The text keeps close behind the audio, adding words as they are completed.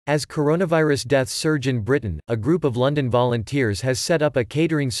As coronavirus deaths surge in Britain, a group of London volunteers has set up a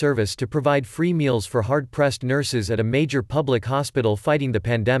catering service to provide free meals for hard-pressed nurses at a major public hospital fighting the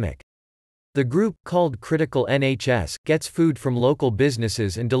pandemic. The group, called Critical NHS, gets food from local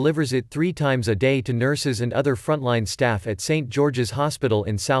businesses and delivers it 3 times a day to nurses and other frontline staff at St George's Hospital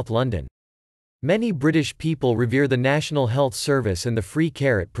in South London. Many British people revere the National Health Service and the free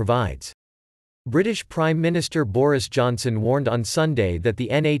care it provides. British Prime Minister Boris Johnson warned on Sunday that the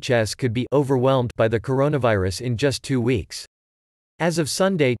NHS could be overwhelmed by the coronavirus in just 2 weeks. As of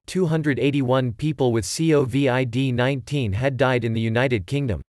Sunday, 281 people with COVID-19 had died in the United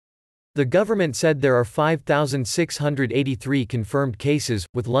Kingdom. The government said there are 5,683 confirmed cases,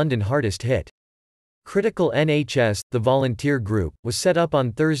 with London hardest hit. Critical NHS, the volunteer group, was set up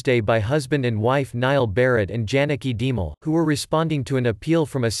on Thursday by husband and wife Niall Barrett and Janaki Demal, who were responding to an appeal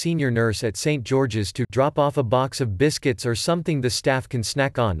from a senior nurse at St George's to drop off a box of biscuits or something the staff can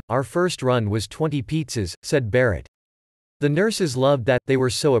snack on. "Our first run was 20 pizzas," said Barrett. "The nurses loved that, they were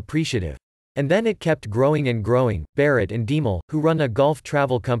so appreciative. And then it kept growing and growing." Barrett and Demal, who run a golf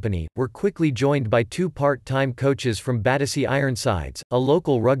travel company, were quickly joined by 2 part-time coaches from Battersea Ironsides, a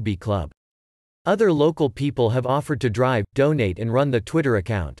local rugby club. Other local people have offered to drive, donate and run the Twitter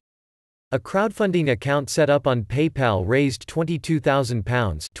account. A crowdfunding account set up on PayPal raised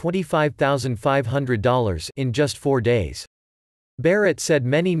 £22,000 $25,500 in just 4 days. Barrett said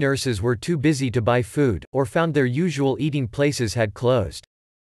many nurses were too busy to buy food, or found their usual eating places had closed.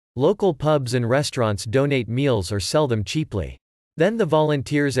 Local pubs and restaurants donate meals or sell them cheaply. Then the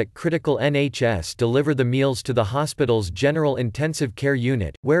volunteers at Critical NHS deliver the meals to the hospital's General Intensive Care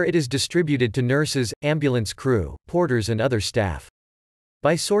Unit, where it is distributed to nurses, ambulance crew, porters and other staff.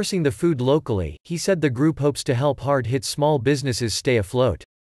 By sourcing the food locally, he said the group hopes to help hard-hit small businesses stay afloat.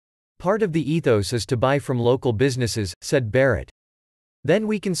 "Part of the ethos is to buy from local businesses," said Barrett. "Then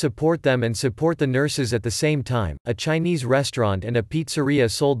we can support them and support the nurses at the same time." A Chinese restaurant and a pizzeria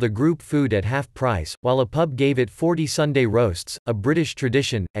sold the group food at half price, while a pub gave it 40 Sunday roasts, a British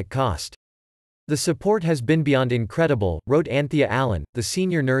tradition, at cost. "The support has been beyond incredible," wrote Anthea Allen, the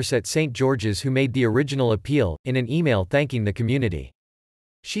senior nurse at St George's who made the original appeal, in an email thanking the community.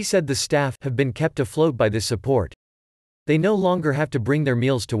 She said the staff have been kept afloat by this support. "They no longer have to bring their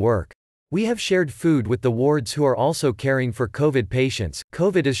meals to work. We have shared food with the wards who are also caring for COVID patients."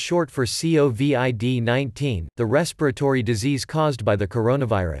 COVID is short for COVID-19, the respiratory disease caused by the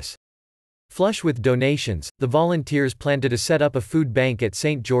coronavirus. Flush with donations, the volunteers plan to set up a food bank at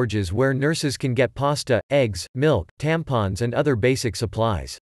St George's where nurses can get pasta, eggs, milk, tampons and other basic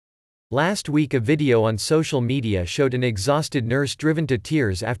supplies. Last week a video on social media showed an exhausted nurse driven to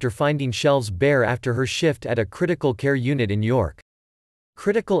tears after finding shelves bare after her shift at a critical care unit in York.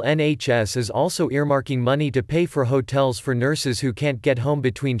 Critical NHS is also earmarking money to pay for hotels for nurses who can't get home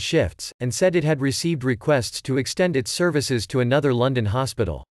between shifts, and said it had received requests to extend its services to another London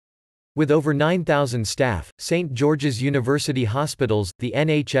hospital. With over 9,000 staff, St George's University Hospitals, the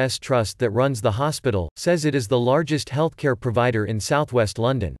NHS trust that runs the hospital, says it is the largest healthcare provider in southwest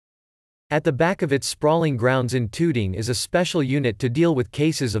London. At the back of its sprawling grounds in Tooting is a special unit to deal with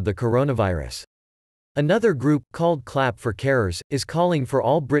cases of the coronavirus. Another group, called Clap for Carers, is calling for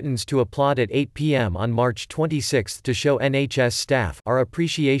all Britons to applaud at 8 p.m. on March 26 to show NHS staff our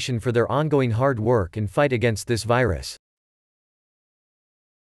appreciation for their ongoing hard work and fight against this virus.